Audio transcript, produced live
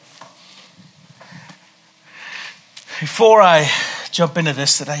Before I jump into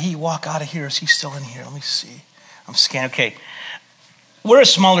this, did he walk out of here? Is he still in here? Let me see. I'm scanning. Okay. We're a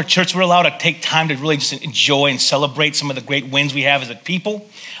smaller church. We're allowed to take time to really just enjoy and celebrate some of the great wins we have as a people.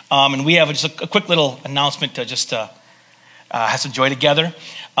 And we have just a quick little announcement to just have some joy together.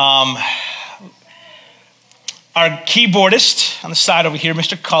 Our keyboardist on the side over here,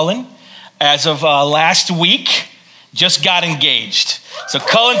 Mr. Cullen, as of last week, just got engaged. So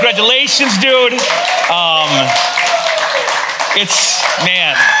Cullen, congratulations, dude. It's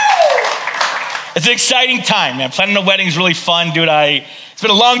an exciting time, man. Planning a wedding is really fun, dude. It's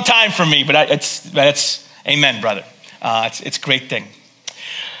been a long time for me, but it's amen, brother. It's a great thing.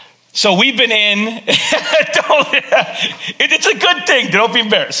 So we've been in, it's a good thing, don't be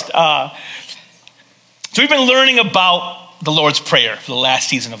embarrassed. So we've been learning about the Lord's Prayer for the last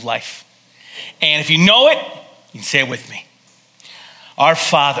season of life. And if you know it, you can say it with me. Our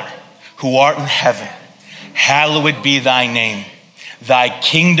Father, who art in heaven, hallowed be thy name. Thy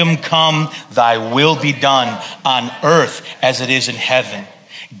kingdom come, thy will be done on earth as it is in heaven.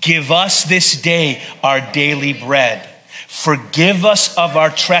 Give us this day our daily bread. Forgive us of our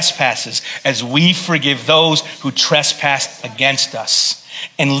trespasses as we forgive those who trespass against us.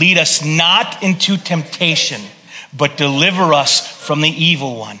 And lead us not into temptation, but deliver us from the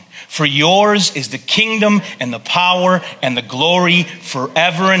evil one. For yours is the kingdom and the power and the glory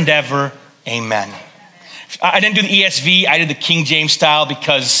forever and ever. Amen. I didn't do the ESV. I did the King James style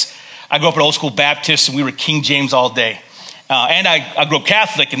because I grew up an old school Baptist and we were King James all day. And I grew up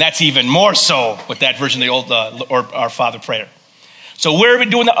Catholic, and that's even more so with that version of the old or Our Father prayer. So we're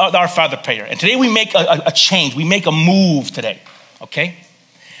doing the Our Father prayer. And today we make a change. We make a move today, okay?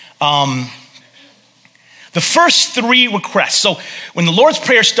 The first three requests. So when the Lord's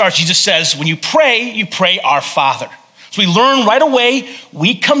Prayer starts, Jesus says, when you pray Our Father. So we learn right away,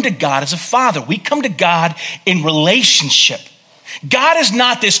 we come to God as a father. We come to God in relationship. God is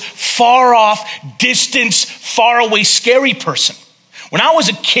not this far off, distant, far away, scary person. When I was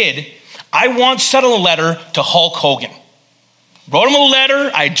a kid, I once sent a letter to Hulk Hogan. Wrote him a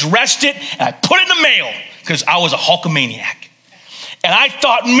letter, I addressed it, and I put it in the mail because I was a Hulkamaniac. And I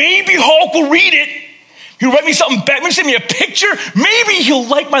thought maybe Hulk will read it. He'll write me something back, maybe send me a picture. Maybe he'll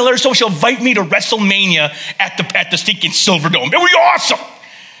like my letter so much he'll invite me to WrestleMania at the stinking Silverdome. It would be awesome.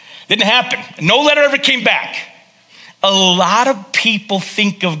 Didn't happen. No letter ever came back. A lot of people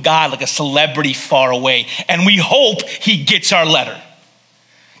think of God like a celebrity far away, and we hope he gets our letter.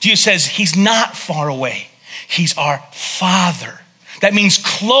 Jesus says he's not far away. He's our Father. That means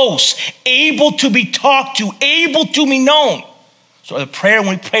close, able to be talked to, able to be known. So the prayer,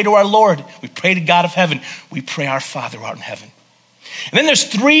 when we pray to our Lord, we pray to God of heaven, we pray Our Father who art in heaven. And then there's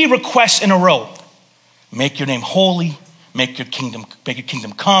three requests in a row. Make your name holy, make your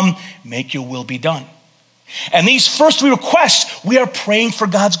kingdom come, make your will be done. And these first three requests, we are praying for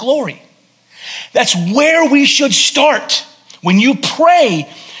God's glory. That's where we should start. When you pray,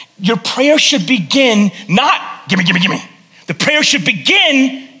 your prayer should begin not, gimme. The prayer should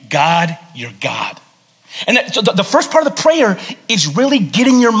begin, God, you're God. And so the first part of the prayer is really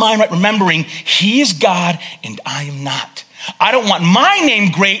getting your mind right, remembering he is God and I am not. I don't want my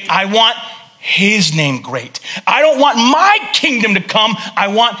name great, I want his name great. I don't want my kingdom to come, I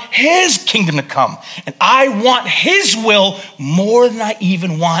want his kingdom to come. And I want his will more than I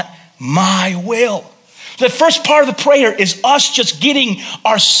even want my will. The first part of the prayer is us just getting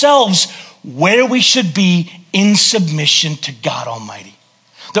ourselves where we should be in submission to God Almighty.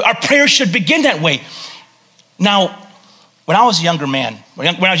 Our prayer should begin that way. Now, when I was a younger man, when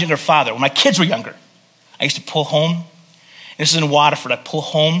I was a younger father, when my kids were younger, I used to pull home. And this is in Waterford. I'd pull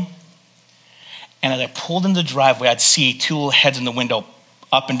home. And as I pulled in the driveway, I'd see two little heads in the window,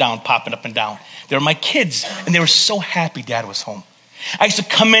 up and down, popping up and down. They were my kids, and they were so happy Dad was home. I used to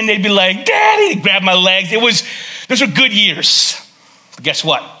come in, they'd be like, Daddy, they'd grab my legs. Those were good years. But guess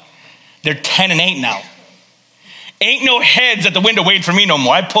what? They're 10 and 8 now. Ain't no heads at the window waiting for me no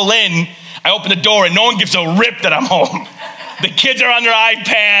more. I pull in, I open the door, and no one gives a rip that I'm home. The kids are on their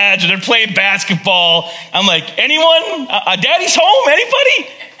iPads, or they're playing basketball. I'm like, anyone? Daddy's home?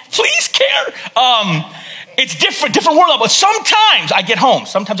 Anybody? Please care. It's different world. But sometimes I get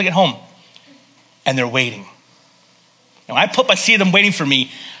home, and they're waiting. And when I see them waiting for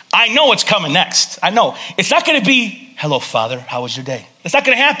me, I know what's coming next. I know. It's not going to be, hello, Father, how was your day? It's not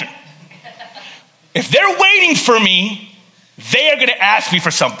going to happen. If they're waiting for me, they are going to ask me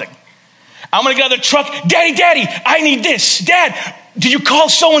for something. I'm going to get out of the truck. Daddy, I need this. Dad, did you call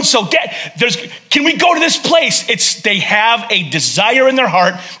so-and-so? Dad, can we go to this place? They have a desire in their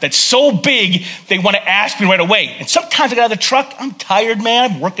heart that's so big, they want to ask me right away. And sometimes I get out of the truck. I'm tired,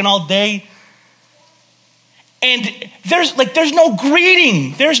 man. I'm working all day. And there's no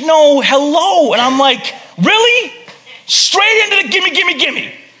greeting. There's no hello. And I'm like, really? Straight into the gimme, gimme,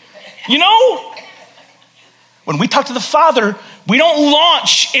 gimme. You know? When we talk to the Father, we don't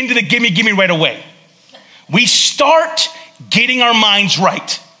launch into the gimme, gimme right away. We start getting our minds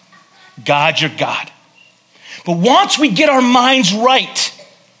right. God, you're God. But once we get our minds right,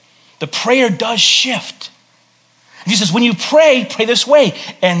 the prayer does shift. And he says, when you pray, pray this way.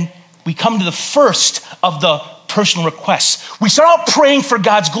 And we come to the first of the personal requests. We start out praying for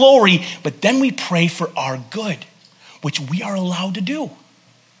God's glory, but then we pray for our good, which we are allowed to do.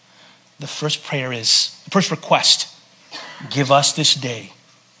 The first request, give us this day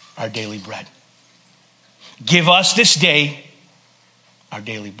our daily bread. Give us this day our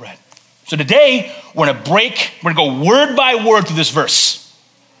daily bread. So today, we're going to break, we're going to go word by word through this verse.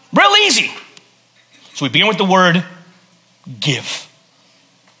 Real easy. So we begin with the word give.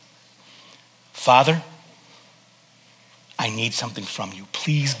 Father, I need something from you.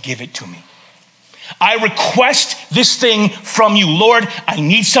 Please give it to me. I request this thing from you. Lord, I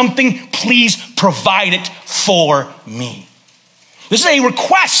need something. Please provide it for me. This is a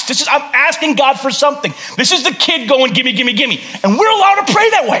request. I'm asking God for something. This is the kid going, gimme, gimme, gimme. And we're allowed to pray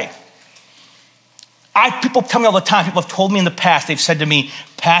that way. People tell me all the time, people have told me in the past, they've said to me,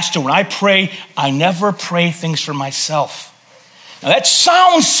 Pastor, when I pray, I never pray things for myself. Now that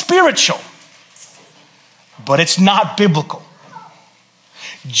sounds spiritual, but it's not biblical.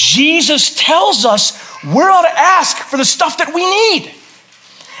 Jesus tells us we're allowed to ask for the stuff that we need.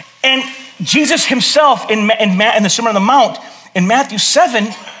 And Jesus himself in the Sermon on the Mount, in Matthew 7,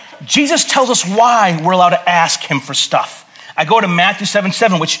 Jesus tells us why we're allowed to ask him for stuff. I go to Matthew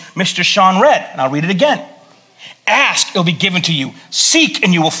 7:7, which Mr. Sean read, and I'll read it again. Ask, it will be given to you. Seek,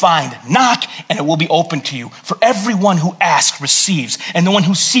 and you will find. Knock, and it will be opened to you. For everyone who asks receives, and the one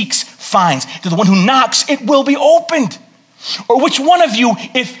who seeks finds. To the one who knocks, it will be opened. Or which one of you,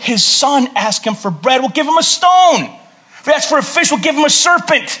 if his son asks him for bread, will give him a stone? If he asks for a fish, will give him a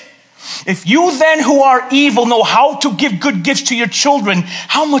serpent? If you then who are evil know how to give good gifts to your children,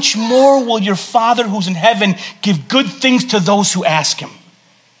 how much more will your Father who's in heaven give good things to those who ask him?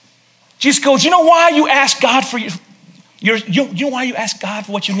 Jesus goes, you know why you ask God for you know why you ask God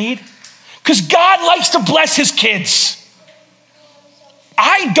for what you need? Because God likes to bless his kids.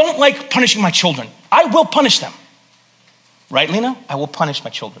 I don't like punishing my children. I will punish them. Right, Lena? I will punish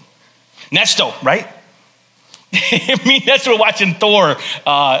my children. Nesto, right? Me and Nesto were watching Thor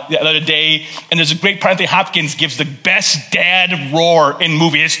the other day, and there's a great part. Anthony Hopkins gives the best dad roar in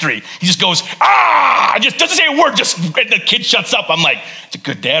movie history. He just goes, ah! Just doesn't say a word, just the kid shuts up. I'm like, it's a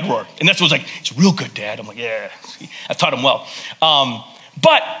good dad roar. And Nesto was like, it's a real good dad. I'm like, yeah, I taught him well.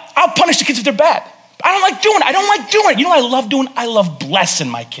 But I'll punish the kids if they're bad. I don't like doing it. You know what I love doing? I love blessing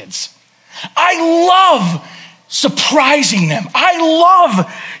my kids. I love surprising them. I love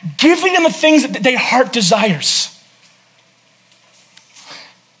giving them the things that their heart desires.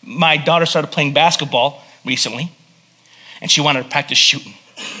 My daughter started playing basketball recently, and she wanted to practice shooting.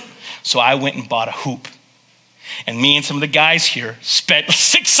 So I went and bought a hoop. And me and some of the guys here spent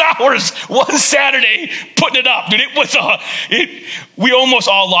 6 hours one Saturday putting it up. Dude, we almost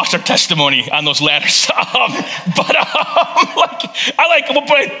all lost our testimony on those ladders. I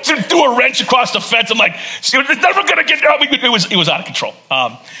threw a wrench across the fence. I'm like, it's never gonna get out. It was out of control.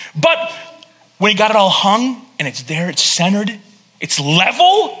 But when you got it all hung and it's there, it's centered, it's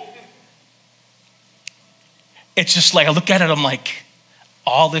level. It's just like, I look at it, I'm like,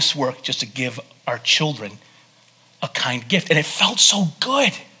 all this work just to give our children a kind gift. And it felt so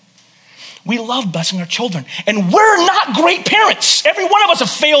good. We love blessing our children. And we're not great parents. Every one of us have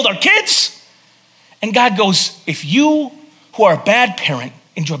failed our kids. And God goes, if you who are a bad parent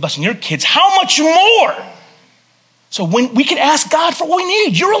enjoy blessing your kids, how much more? So when we can ask God for what we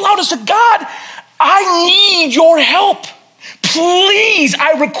need, you're allowed to say, God, I need your help. Please,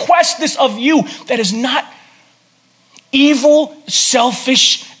 I request this of you. That is not evil,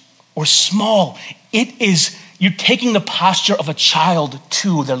 selfish, or small. It is you're taking the posture of a child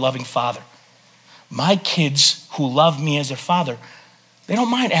to their loving father. My kids who love me as their father, they don't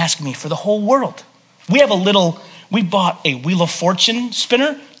mind asking me for the whole world. We bought a Wheel of Fortune spinner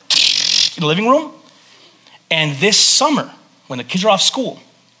in the living room. And this summer, when the kids are off school,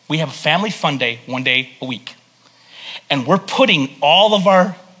 we have a family fun day, 1 day a week. And we're putting all of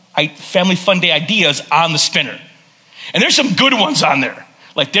our family fun day ideas on the spinner. And there's some good ones on there.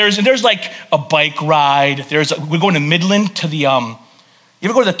 Like there's like a bike ride. We're going to Midland to the, you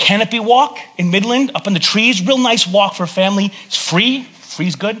ever go to the Canopy Walk in Midland, up in the trees? Real nice walk for a family. It's free.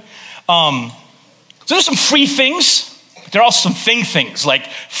 Free's good. So there's some free things. There are also some things like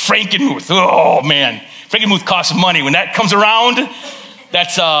Frankenmuth. Oh man, Frankenmuth costs money. When that comes around,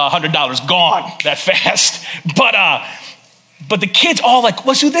 that's $100 gone that fast. But the kids all like,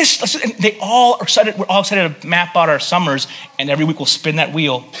 let's do this. And they all are excited. We're all excited to map out our summers. And every week we'll spin that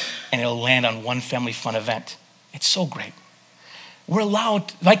wheel and it'll land on one family fun event. It's so great. We're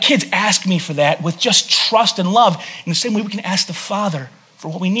allowed, my kids ask me for that with just trust and love. In the same way we can ask the Father for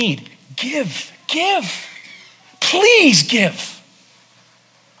what we need. Give. Please give.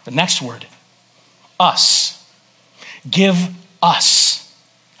 The next word, us. Give us.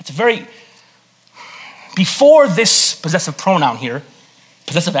 That's a very, before this possessive pronoun here,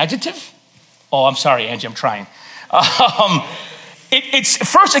 possessive adjective? Oh, I'm sorry, Angie, I'm trying.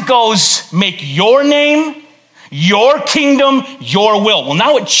 First it goes, make your name, your kingdom, your will. Well,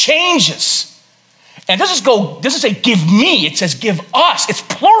 now it changes. And it doesn't say give me, it says give us. It's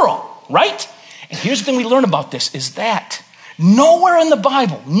plural, right? And here's the thing we learn about this is that nowhere in the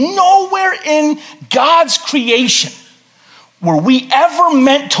Bible, nowhere in God's creation were we ever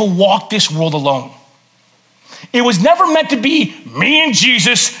meant to walk this world alone. It was never meant to be me and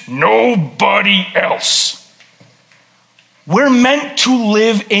Jesus, nobody else. We're meant to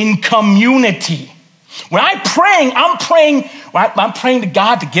live in community. When I'm praying to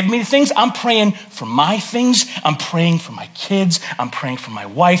God to give me things, I'm praying for my things, I'm praying for my kids, I'm praying for my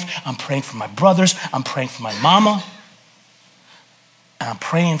wife, I'm praying for my brothers, I'm praying for my mama, and I'm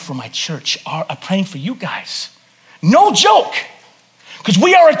praying for my church. I'm praying for you guys. No joke, because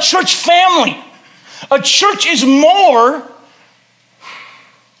we are a church family. A church is more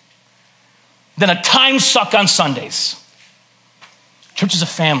than a time suck on Sundays. Church is a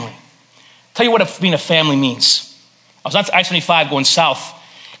family. Tell you what being a family means. I was on I-75 going south,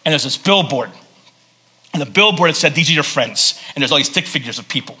 and there's this billboard. And the billboard, it said, these are your friends. And there's all these stick figures of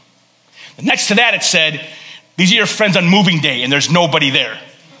people. And next to that, it said, these are your friends on moving day, and there's nobody there.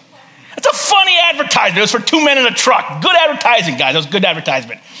 That's a funny advertisement. It was for two men in a truck. Good advertising, guys. That was good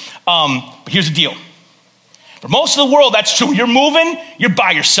advertisement. But here's the deal. For most of the world, that's true. You're moving, you're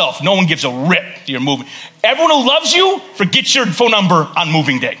by yourself. No one gives a rip that you're moving. Everyone who loves you, forgets your phone number on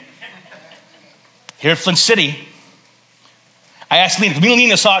moving day. Here at Flint City, I asked Lena, because me and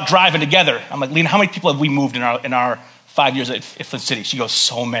Lena saw it driving together. I'm like, Lena, how many people have we moved in our 5 years at Flint City? She goes,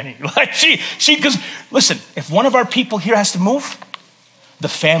 so many. Like because listen, if one of our people here has to move, the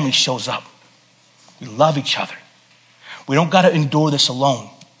family shows up. We love each other. We don't got to endure this alone.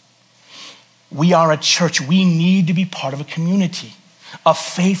 We are a church. We need to be part of a community, a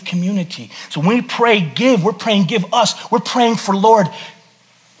faith community. So when we pray, give, we're praying, give us. We're praying for, Lord,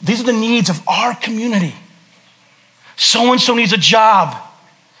 these are the needs of our community. So-and-so needs a job,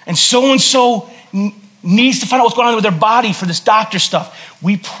 and so-and-so needs to find out what's going on with their body for this doctor stuff.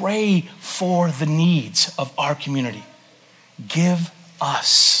 We pray for the needs of our community. Give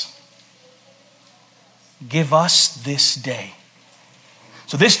us. Give us this day.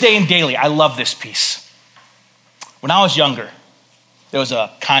 So this day and daily, I love this piece. When I was younger, there was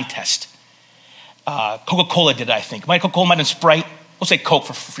a contest. Coca-Cola did it, I think. Coca-Cola might have Sprite. We'll say Coke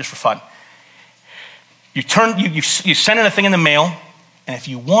just for fun. You send in a thing in the mail, and if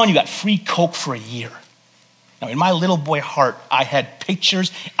you won, you got free Coke for a year. Now, in my little boy heart, I had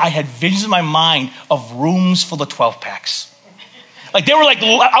pictures, I had visions in my mind of rooms full of 12 packs. Like they were like,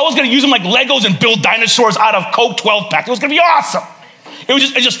 I was gonna use them like Legos and build dinosaurs out of Coke 12 packs. It was gonna be awesome.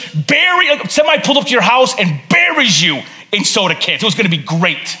 It just bury, somebody pulled up to your house and buries you in soda cans. It was gonna be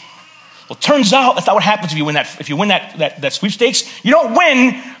great. Well, it turns out that's not what happens if you win that sweepstakes. You don't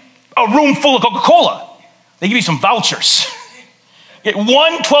win a room full of Coca-Cola. They give you some vouchers. Get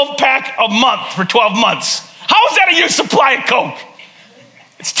one 12-pack a month for 12 months. How is that a year's supply of Coke?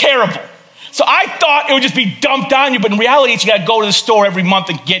 It's terrible. So I thought it would just be dumped on you, but in reality, it's you gotta go to the store every month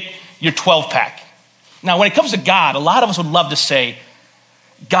and get your 12-pack. Now, when it comes to God, a lot of us would love to say,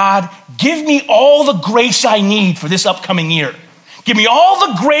 God, give me all the grace I need for this upcoming year. Give me all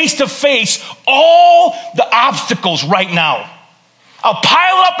the grace to face all the obstacles right now. I'll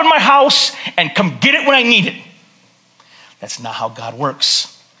pile it up in my house and come get it when I need it. That's not how God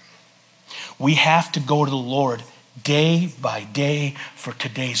works. We have to go to the Lord day by day for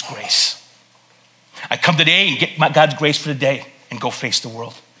today's grace. I come today and get God's grace for today and go face the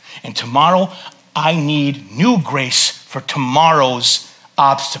world. And tomorrow, I need new grace for tomorrow's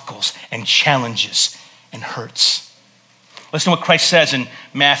obstacles and challenges and hurts. Listen to what Christ says in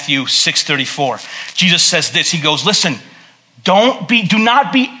Matthew 6:34. Jesus says this, he goes, listen, do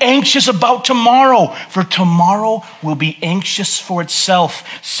not be anxious about tomorrow, for tomorrow will be anxious for itself.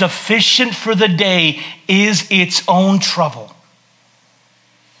 Sufficient for the day is its own trouble.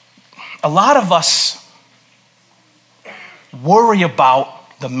 A lot of us worry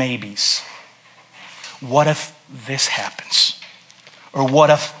about the maybes. What if this happens? Or what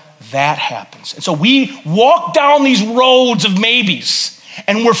if that happens? And so we walk down these roads of maybes,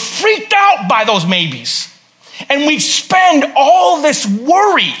 and we're freaked out by those maybes. And we spend all this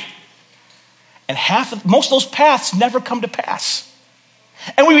worry, and most of those paths never come to pass.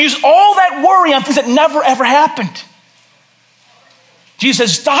 And we use all that worry on things that never ever happened.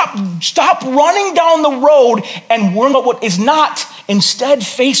 Jesus says, stop running down the road and worrying about what is not. Instead,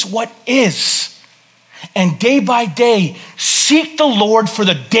 face what is. And day by day, seek the Lord for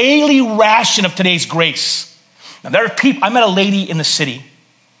the daily ration of today's grace. Now, there are people, I met a lady in the city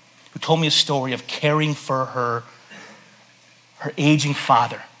who told me a story of caring for her aging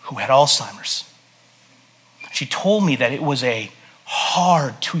father who had Alzheimer's. She told me that it was a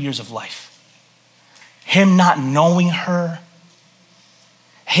hard 2 years of life. Him not knowing her,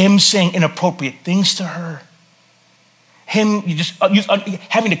 him saying inappropriate things to her, him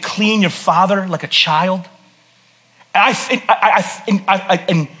having to clean your father like a child.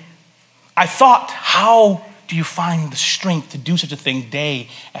 And I thought, how do you find the strength to do such a thing day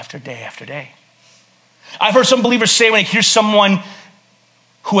after day after day? I've heard some believers say when they hear someone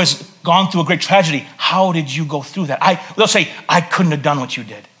who has gone through a great tragedy, how did you go through that? They'll say, I couldn't have done what you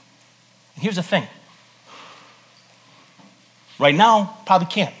did. And here's the thing. Right now, probably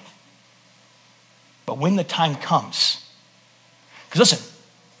can't. But when the time comes, because listen,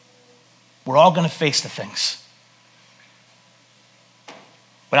 we're all going to face the things.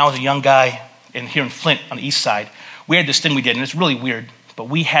 When I was a young guy here in Flint on the east side, we had this thing we did, and it's really weird, but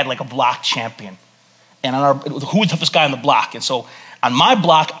we had like a block champion. And who was the toughest guy on the block? And so on my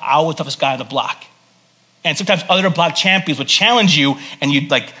block, I was the toughest guy on the block. And sometimes other block champions would challenge you, and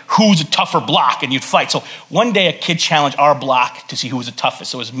you'd like, who's a tougher block? And you'd fight. So one day a kid challenged our block to see who was the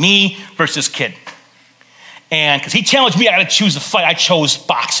toughest. So it was me versus this kid. And because he challenged me, I had to choose the fight. I chose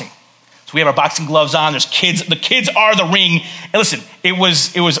boxing. So we have our boxing gloves on. There's kids. The kids are the ring. And listen, it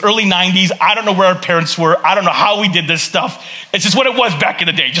was early 90s. I don't know where our parents were. I don't know how we did this stuff. It's just what it was back in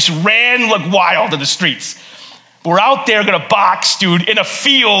the day. Just ran like wild in the streets. But we're out there going to box, dude, in a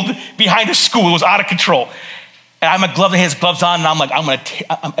field behind a school. It was out of control. And I'm a glove that has gloves on, and I'm like,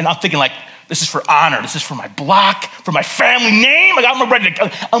 I'm thinking like, this is for honor. This is for my block, for my family name. Like I'm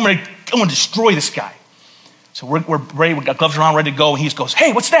going to destroy this guy. So we're ready. We got gloves on, ready to go. And he goes,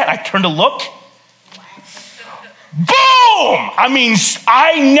 hey, what's that? I turn to look. Boom! I mean,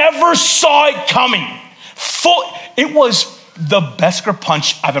 I never saw it coming. It was the best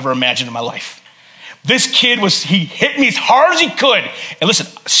punch I've ever imagined in my life. This kid he hit me as hard as he could. And listen,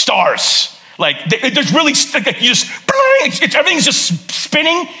 stars. Like, there's really, like, you just, everything's just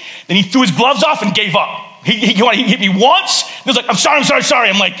spinning. Then he threw his gloves off and gave up. He hit me once. He was like, I'm sorry.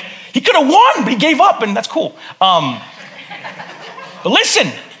 I'm like, he could have won, but he gave up, and that's cool. But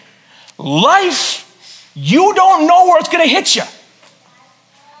listen, life, you don't know where it's going to hit you.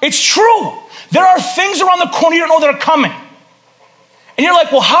 It's true. There are things around the corner you don't know that are coming. And you're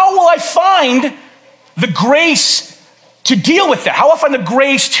like, well, how will I find the grace to deal with that? How will I find the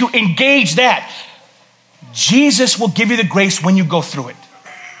grace to engage that? Jesus will give you the grace when you go through it.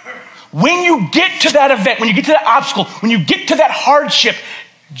 When you get to that event, when you get to that obstacle, when you get to that hardship,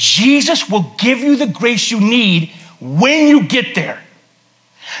 Jesus will give you the grace you need when you get there.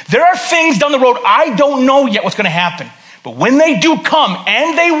 There are things down the road I don't know yet what's going to happen. But when they do come,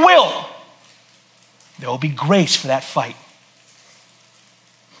 and they will, there will be grace for that fight.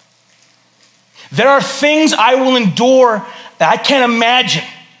 There are things I will endure that I can't imagine.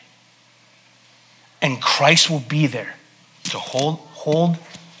 And Christ will be there to hold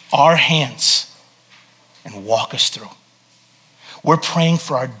our hands and walk us through. We're praying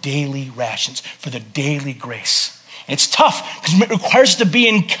for our daily rations, for the daily grace. And it's tough because it requires us to be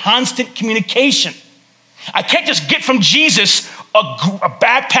in constant communication. I can't just get from Jesus a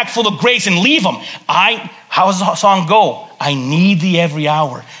backpack full of grace and leave him. How does the song go? I need thee every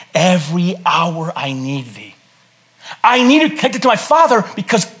hour. Every hour I need thee. I need to connect it to my Father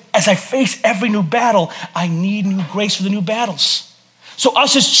because as I face every new battle, I need new grace for the new battles. So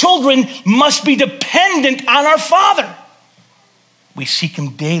us as children must be dependent on our Father. We seek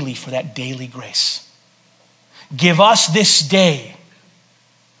him daily for that daily grace. Give us this day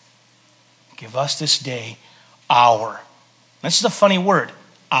our. This is a funny word,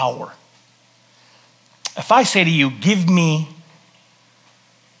 our. If I say to you, give me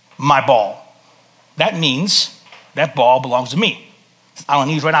my ball, that means that ball belongs to me. All I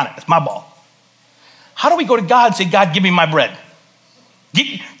need is right on it. It's my ball. How do we go to God and say, God, give me my bread?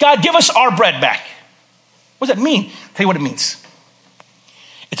 God, give us our bread back. What does that mean? I'll tell you what it means.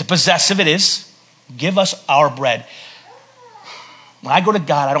 It's a possessive, it is. Give us our bread. When I go to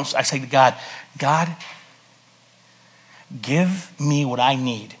God, I say to God, God, give me what I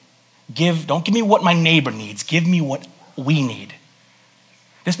need. Don't give me what my neighbor needs. Give me what we need.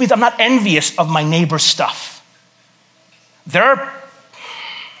 This means I'm not envious of my neighbor's stuff.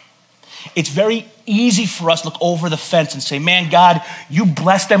 It's very easy for us to look over the fence and say, man, God, you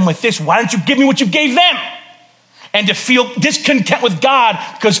blessed them with this. Why don't you give me what you gave them? And to feel discontent with God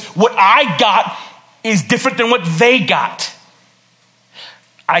because what I got is different than what they got.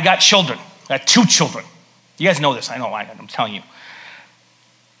 I got children. I got 2 children. You guys know this. I know. I'm telling you.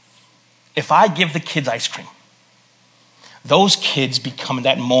 If I give the kids ice cream, those kids become in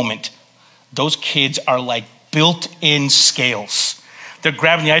that moment, those kids are like built-in scales. They're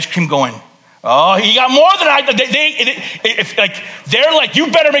grabbing the ice cream going, oh, he got more than I did. They're like,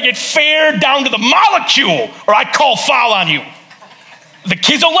 you better make it fair down to the molecule or I call foul on you. The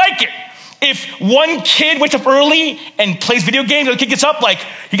kids don't like it. If one kid wakes up early and plays video games, the other kid gets up like,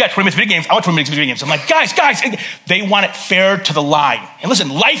 you got 20 minutes video games. I want 20 minutes video games. I'm like, guys, they want it fair to the line. And listen,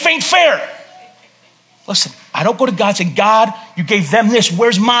 life ain't fair. Listen, I don't go to God saying, God, you gave them this.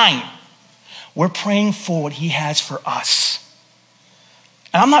 Where's mine? We're praying for what he has for us.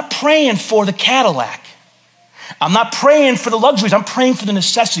 And I'm not praying for the Cadillac. I'm not praying for the luxuries. I'm praying for the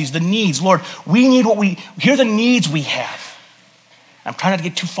necessities, the needs. Lord, we need here are the needs we have. I'm trying not to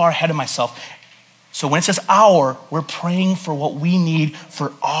get too far ahead of myself. So when it says we're praying for what we need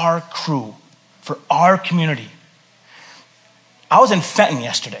for our crew, for our community. I was in Fenton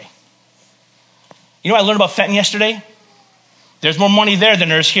yesterday. You know what I learned about Fenton yesterday? There's more money there than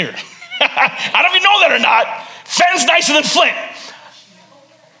there is here. I don't know if you know that or not. Fenton's nicer than Flint.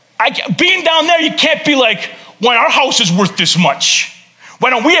 Being down there, you can't be like, well, our house is worth this much.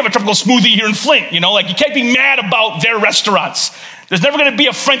 Why don't we have a tropical smoothie here in Flint? You can't be mad about their restaurants. There's never going to be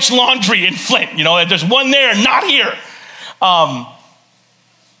a French Laundry in Flint. There's one there, not here.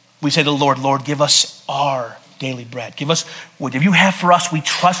 We say to the Lord, give us our daily bread. Give us what you have for us. We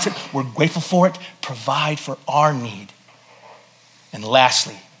trust it. We're grateful for it. Provide for our need. And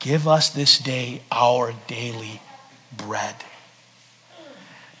lastly, give us this day our daily bread.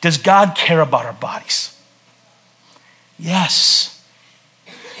 Does God care about our bodies? Yes.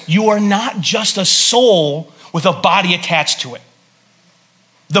 You are not just a soul with a body attached to it.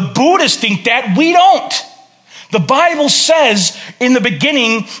 The Buddhists think that. We don't. The Bible says in the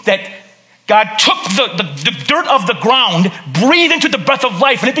beginning that God took the dirt of the ground, breathed into the breath of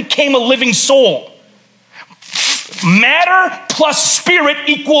life, and it became a living soul. Matter plus spirit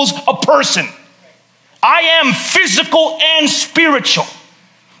equals a person. I am physical and spiritual.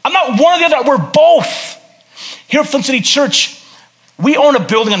 I'm not one or the other. We're both. Here at Flint City Church, we own a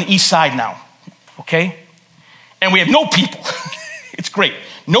building on the east side now, okay? And we have no people. It's great.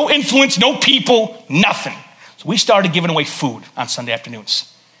 No influence, no people, nothing. So we started giving away food on Sunday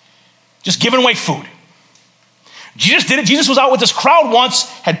afternoons. Just giving away food. Jesus did it. Jesus was out with this crowd once,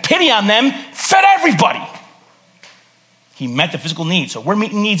 had pity on them, fed everybody. He met the physical needs. So we're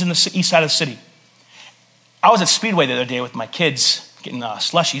meeting needs in the east side of the city. I was at Speedway the other day with my kids getting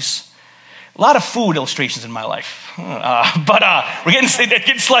slushies. A lot of food illustrations in my life. But we're getting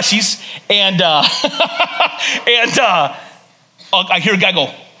slushies. And I hear a guy go,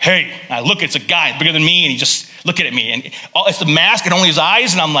 hey. And I look, it's a guy bigger than me, and he just looking at me. And it's the mask and only his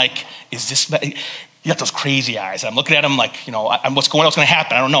eyes. And I'm like, is this... You got those crazy eyes. I'm looking at him like, what's going to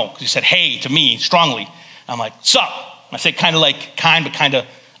happen? I don't know. Because he said, hey, to me, strongly. I'm like, sup? I say kind, but kind of,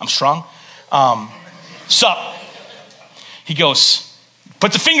 I'm strong. Sup? He goes,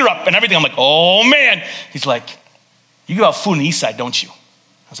 puts a finger up and everything. I'm like, oh, man. He's like, you give out food on the east side, don't you?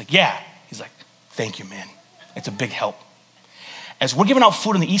 I was like, yeah. He's like, thank you, man. It's a big help. As we're giving out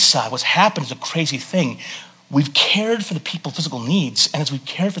food on the east side, what's happened is a crazy thing. We've cared for the people's physical needs, and as we've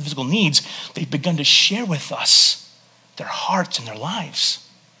cared for the physical needs, they've begun to share with us their hearts and their lives.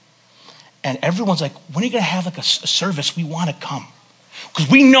 And everyone's like, when are you going to have a service? We want to come.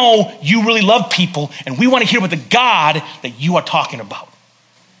 Because we know you really love people, and we want to hear about the God that you are talking about.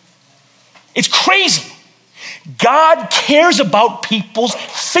 It's crazy. God cares about people's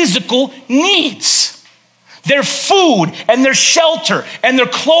physical needs. Their food and their shelter and their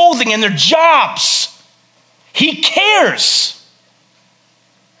clothing and their jobs. He cares.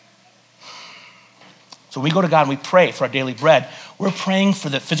 So when we go to God and we pray for our daily bread, we're praying for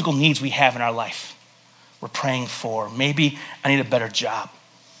the physical needs we have in our life. We're praying for, maybe I need a better job.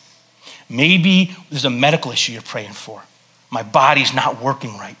 Maybe there's a medical issue you're praying for. My body's not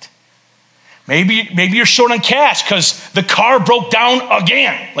working right. Maybe you're short on cash because the car broke down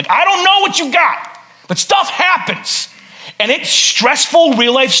again. Like, I don't know what you got, but stuff happens. And it's stressful,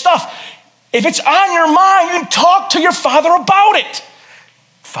 real life stuff. If it's on your mind, you can talk to your Father about it.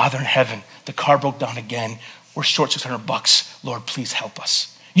 Father in heaven, the car broke down again. We're short $600. Lord, please help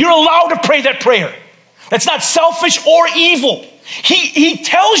us. You're allowed to pray that prayer. That's not selfish or evil. He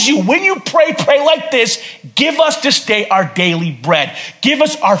tells you when you pray like this, give us this day our daily bread. Give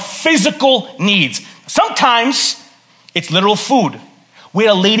us our physical needs. Sometimes it's literal food. We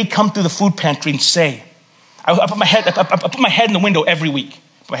had a lady come through the food pantry and say, I put my head in the window every week.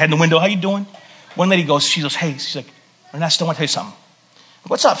 Put my head in the window, how you doing? One lady goes, hey, she's like, Ernesto, I want to tell you something.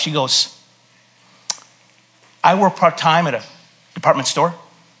 What's up? She goes, I work part-time at a department store.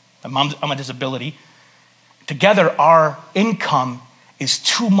 I'm on disability. Together, our income is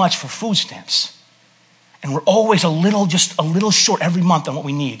too much for food stamps. And we're always just a little short every month on what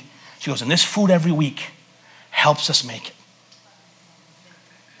we need. She goes, and this food every week helps us make it.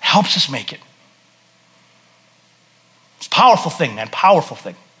 Helps us make it. It's a powerful thing, man, powerful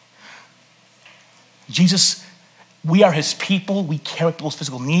thing. Jesus, we are his people. We care about those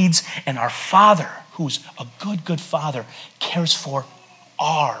physical needs. And our Father, who's a good Father, cares for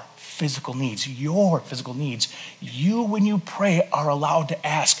our physical needs, your physical needs. You, when you pray, are allowed to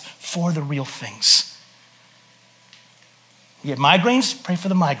ask for the real things. You get migraines? Pray for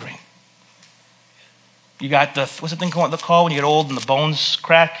the migraine. You got what's the thing called when you get old and the bones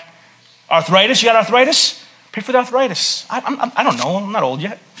crack? Arthritis? You got arthritis? Pray for the arthritis. I don't know. I'm not old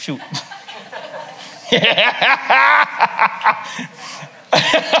yet. Shoot. Do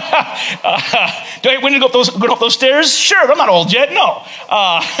I want to go up those stairs? Sure, but I'm not old yet. No.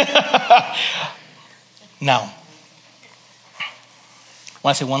 Now, I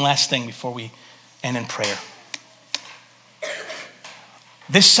want to say one last thing before we end in prayer.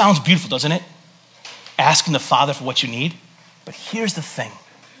 This sounds beautiful, doesn't it? Asking the Father for what you need. But here's the thing.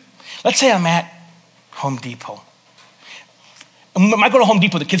 Let's say I'm at Home Depot. And when I go to Home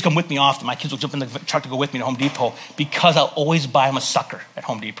Depot, the kids come with me often. My kids will jump in the truck to go with me to Home Depot because I'll always buy them a sucker at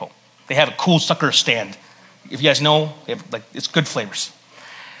Home Depot. They have a cool sucker stand. If you guys know, they have, it's good flavors.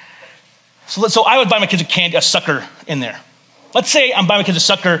 So I would buy my kids a sucker in there. Let's say I'm buying my kids a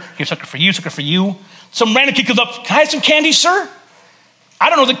sucker. Here's a sucker for you. Some random kid comes up, can I have some candy, sir? I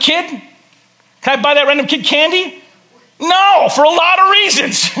don't know the kid. Can I buy that random kid candy? No, for a lot of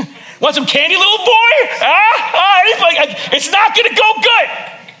reasons. Want some candy, little boy? It's not going to go good.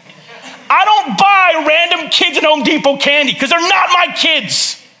 I don't buy random kids at Home Depot candy because they're not my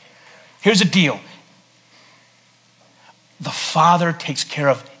kids. Here's the deal. The Father takes care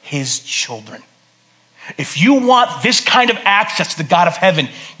of his children. If you want this kind of access to the God of heaven,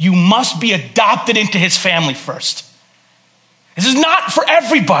 you must be adopted into his family first. This is not for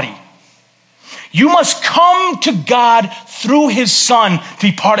everybody. You must come to God through his Son to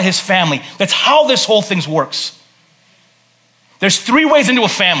be part of his family. That's how this whole thing works. There's 3 ways into a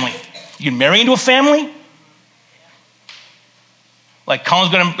family. You can marry into a family. Like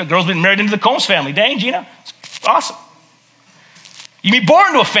the girl's been married into the Combs family. Dang, Gina, it's awesome. You can be born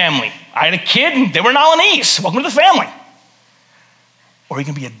into a family. I had a kid and they were in Alanese. Welcome to the family. Or you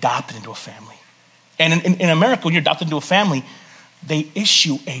can be adopted into a family. And in America, when you're adopted into a family, they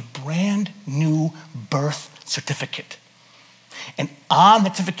issue a brand new birth certificate. And on the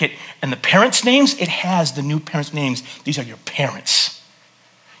certificate and the parents' names, it has the new parents' names. These are your parents.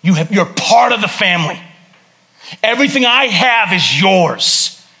 You're part of the family. Everything I have is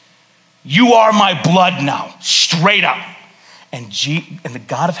yours. You are my blood now, straight up. And the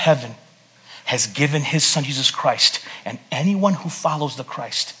God of heaven has given his Son, Jesus Christ, and anyone who follows the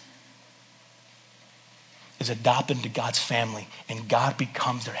Christ is adopted into God's family, and God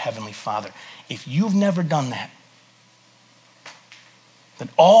becomes their heavenly Father. If you've never done that, then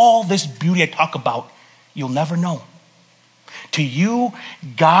all this beauty I talk about, you'll never know. To you,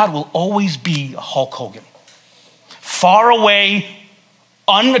 God will always be a Hulk Hogan. Far away,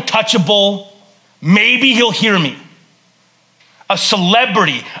 untouchable, maybe he'll hear me. A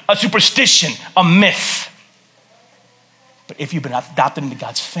celebrity, a superstition, a myth. But if you've been adopted into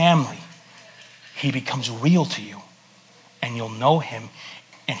God's family, he becomes real to you, and you'll know him,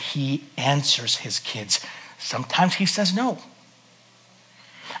 and he answers his kids. Sometimes he says no.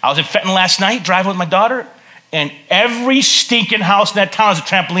 I was in Fenton last night, driving with my daughter, and every stinking house in that town has a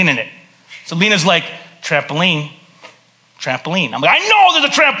trampoline in it. So Lena's like, trampoline. I'm like, I know there's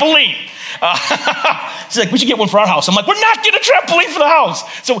a trampoline. She's like, we should get one for our house. I'm like, we're not getting a trampoline for the house.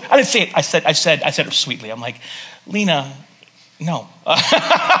 So I didn't say it. I said it sweetly. I'm like, Lena, no.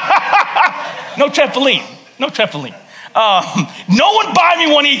 No trampoline. No one buy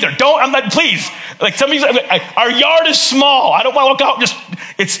me one either. I'm like, please. Like our yard is small. I don't want to walk out.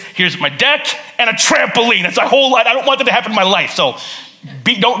 Here's my deck and a trampoline. That's my whole life. I don't want that to happen in my life. So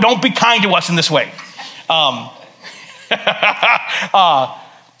don't be kind to us in this way.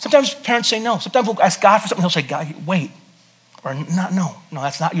 Sometimes parents say no. Sometimes we'll ask God for something. He'll say, God, wait. Or not, no,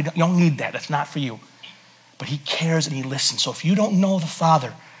 that's not, you don't need that. That's not for you. But he cares and he listens. So if you don't know the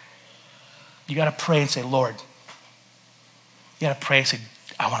Father, you got to pray and say, Lord, you got to pray and say,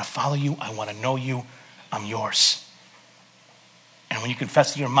 I want to follow you. I want to know you. I'm yours. And when you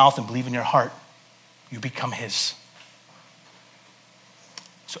confess in your mouth and believe in your heart, you become his.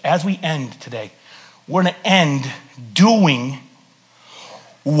 So as we end today, we're going to end doing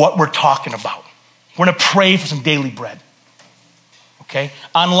what we're talking about. We're going to pray for some daily bread. Okay?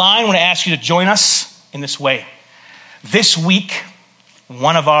 Online, I'm going to ask you to join us in this way. This week,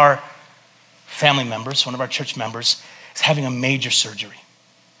 one of our family members, one of our church members, is having a major surgery.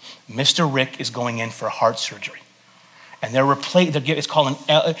 Mr. Rick is going in for a heart surgery. And it's called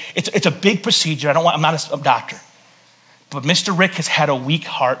it's a big procedure. I'm not a doctor. But Mr. Rick has had a weak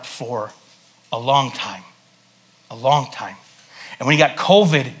heart for a long time. A long time. And when he got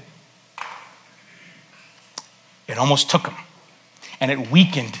COVID, it almost took him. And it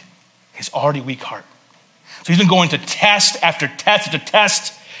weakened his already weak heart. So he's been going to test after test after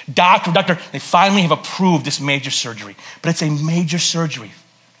test, doctor. They finally have approved this major surgery. But it's a major surgery.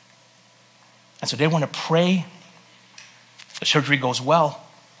 And so they want to pray the surgery goes well.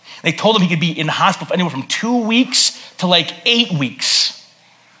 They told him he could be in the hospital for anywhere from 2 weeks to like 8 weeks.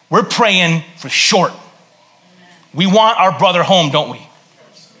 We're praying for short. We want our brother home, don't we?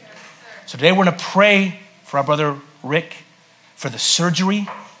 So today we're going to pray for our brother Rick, for the surgery,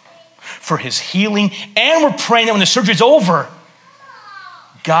 for his healing, and we're praying that when the surgery's over,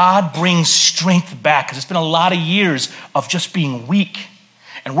 God brings strength back, because it's been a lot of years of just being weak.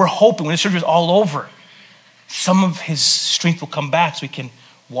 And we're hoping when the surgery's all over, some of his strength will come back so he can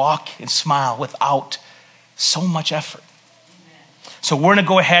walk and smile without so much effort. So we're going to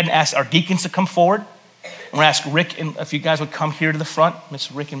go ahead and ask our deacons to come forward. I'm going to ask Rick, and if you guys would come here to the front,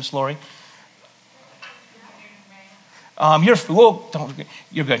 Miss Rick and Miss Lori. You're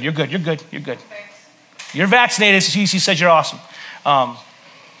good. You're good. You're vaccinated. She said you're awesome.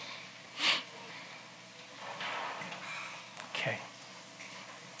 Okay.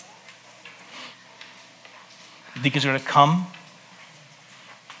 The deacons are going to come.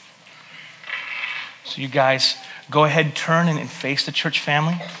 So you guys go ahead, turn and face the church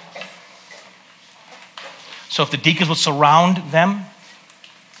family. So if the deacons would surround them.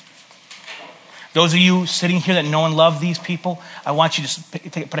 Those of you sitting here that know and love these people, I want you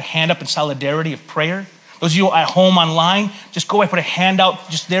to put a hand up in solidarity of prayer. Those of you at home online, just go ahead, put a hand out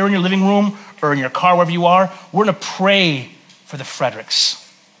just there in your living room or in your car, wherever you are. We're going to pray for the Fredericks.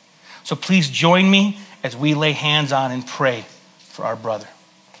 So please join me as we lay hands on and pray for our brother.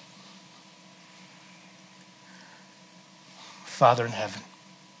 Father in heaven,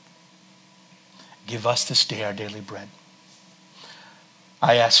 give us this day our daily bread.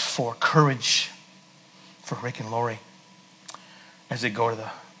 I ask for courage for Rick and Lori as they go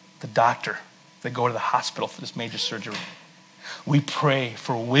to the doctor, they go to the hospital for this major surgery. We pray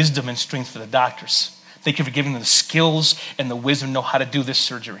for wisdom and strength for the doctors. Thank you for giving them the skills and the wisdom to know how to do this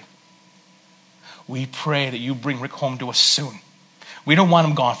surgery. We pray that you bring Rick home to us soon. We don't want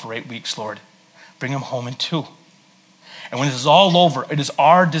him gone for 8 weeks, Lord. Bring him home in 2. And when this is all over, it is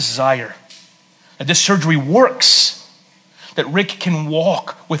our desire that this surgery works, that Rick can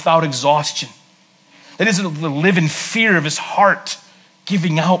walk without exhaustion, that he doesn't live in fear of his heart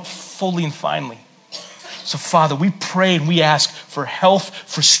giving out fully and finally. So Father, we pray and we ask for health,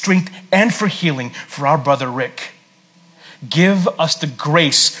 for strength, and for healing for our brother Rick. Give us the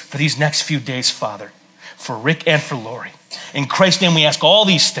grace for these next few days, Father, for Rick and for Lori. In Christ's name we ask all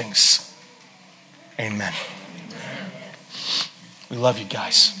these things. Amen. We love you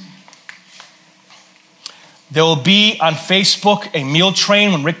guys. There will be on Facebook a meal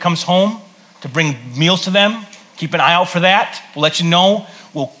train when Rick comes home to bring meals to them. Keep an eye out for that. We'll let you know.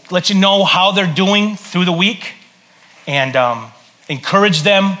 We'll let you know how they're doing through the week and encourage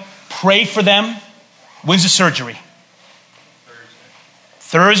them, pray for them. When's the surgery?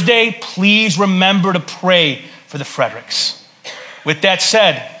 Thursday. Please remember to pray for the Fredericks. With that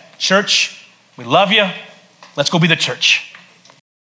said, church, we love you. Let's go be the church.